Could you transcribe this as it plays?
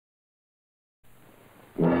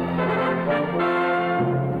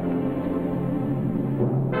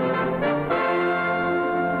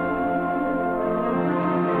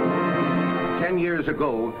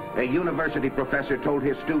ago, a university professor told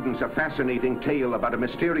his students a fascinating tale about a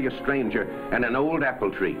mysterious stranger and an old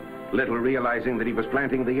apple tree, little realizing that he was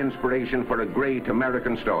planting the inspiration for a great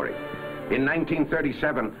American story. In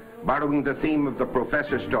 1937, borrowing the theme of the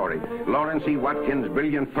professor's story, Lawrence E. Watkins'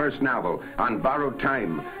 brilliant first novel, On Borrowed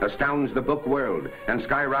Time, astounds the book world and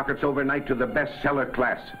skyrockets overnight to the bestseller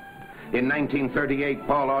class. In 1938,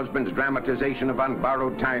 Paul Osborne's dramatization of On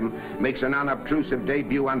Borrowed Time makes an unobtrusive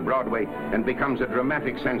debut on Broadway and becomes a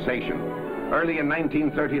dramatic sensation. Early in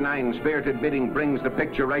 1939, Spirited Bidding brings the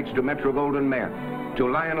picture rights to Metro-Goldwyn-Mayer. To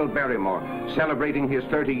Lionel Barrymore, celebrating his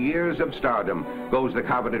 30 years of stardom, goes the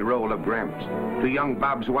coveted role of Gramps. To young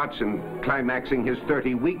Bobs Watson, climaxing his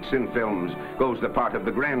 30 weeks in films, goes the part of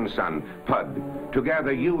the grandson, Pud.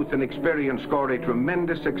 Together, youth and experience score a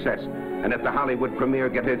tremendous success, and at the Hollywood premiere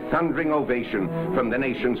get a thundering ovation from the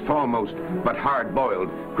nation's foremost but hard-boiled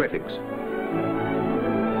critics.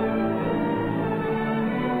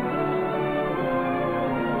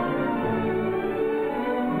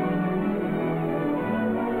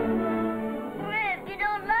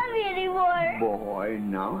 Boy,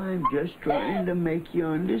 now I'm just trying to make you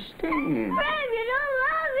understand. Fred, you don't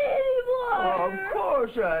love me anymore. Of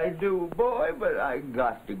course I do, boy, but I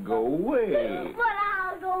got to go away. But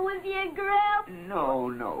I'll go with you, Grandpa.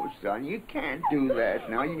 No, son, you can't do that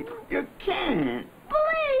now. You can't.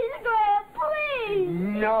 Please, Grandpa, please.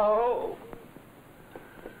 No.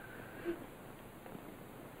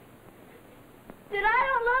 Then I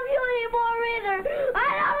don't love you anymore either. I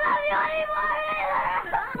don't love you anymore either.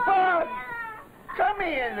 Come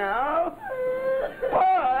here now.